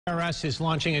IRS is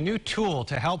launching a new tool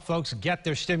to help folks get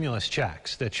their stimulus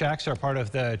checks. The checks are part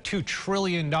of the $2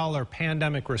 trillion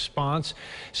pandemic response.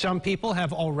 Some people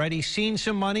have already seen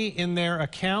some money in their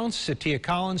accounts. Tia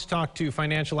Collins talked to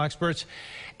financial experts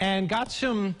and got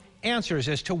some answers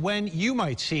as to when you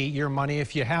might see your money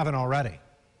if you haven't already.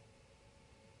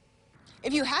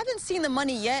 If you haven't seen the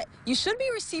money yet, you should be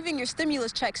receiving your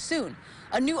stimulus check soon.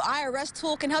 A new IRS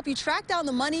tool can help you track down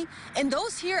the money, and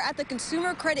those here at the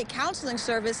Consumer Credit Counseling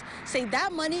Service say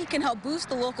that money can help boost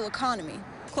the local economy.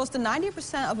 Close to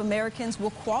 90% of Americans will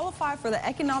qualify for the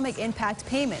economic impact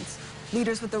payments.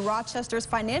 Leaders with the Rochester's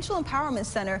Financial Empowerment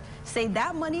Center say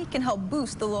that money can help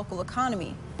boost the local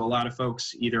economy. A lot of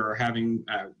folks either are having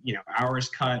hours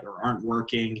cut or aren't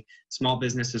working. Small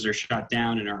businesses are shut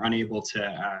down and are unable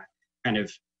to kind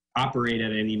of operate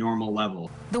at any normal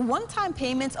level. The one-time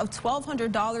payments of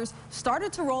 $1,200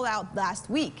 started to roll out last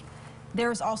week.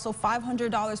 There's also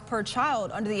 $500 per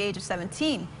child under the age of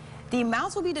 17. The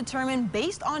amounts will be determined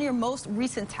based on your most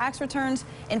recent tax returns,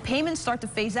 and payments start to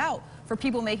phase out for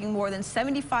people making more than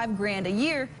 $75 grand a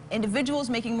year. Individuals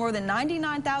making more than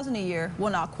 $99,000 a year will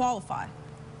not qualify.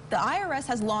 The IRS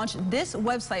has launched this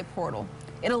website portal.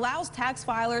 It allows tax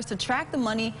filers to track the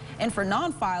money and for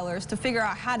non-filers to figure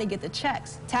out how to get the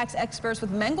checks. Tax experts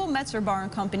with Mengel Metzger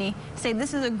Company say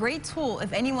this is a great tool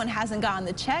if anyone hasn't gotten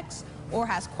the checks or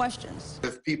has questions.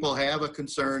 If people have a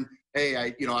concern, hey,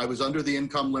 I was under the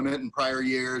income limit in prior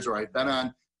years, or I've been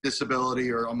on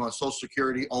disability, or I'm a Social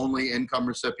Security only income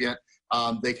recipient,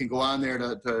 they can go on there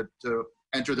to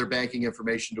enter their banking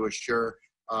information to assure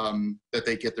that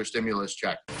they get their stimulus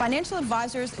check. Financial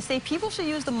advisors say people should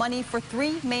use the money for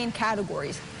three main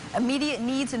categories: immediate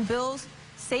needs and bills,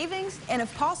 savings, and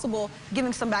if possible,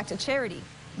 giving some back to charity.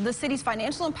 The city's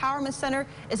Financial Empowerment Center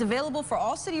is available for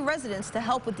all city residents to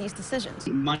help with these decisions.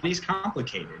 Money's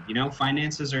complicated.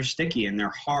 Finances are sticky and they're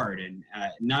hard, and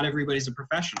not everybody's a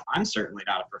professional. I'm certainly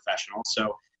not a professional,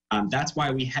 so that's why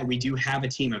we do have a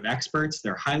team of experts.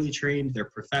 They're highly trained.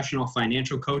 They're professional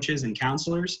financial coaches and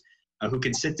counselors who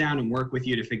can sit down and work with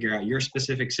you to figure out your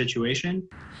specific situation.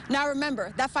 Now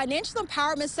remember, that Financial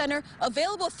Empowerment Center,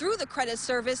 available through the credit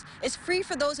service, is free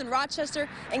for those in Rochester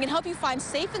and can help you find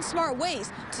safe and smart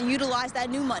ways to utilize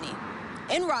that new money.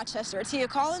 In Rochester, Tia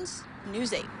Collins,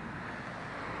 News 8.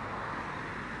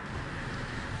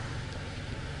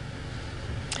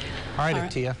 All right,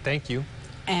 Tia, thank you.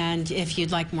 And if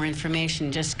you'd like more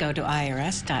information, just go to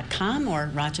irs.com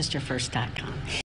or rochesterfirst.com.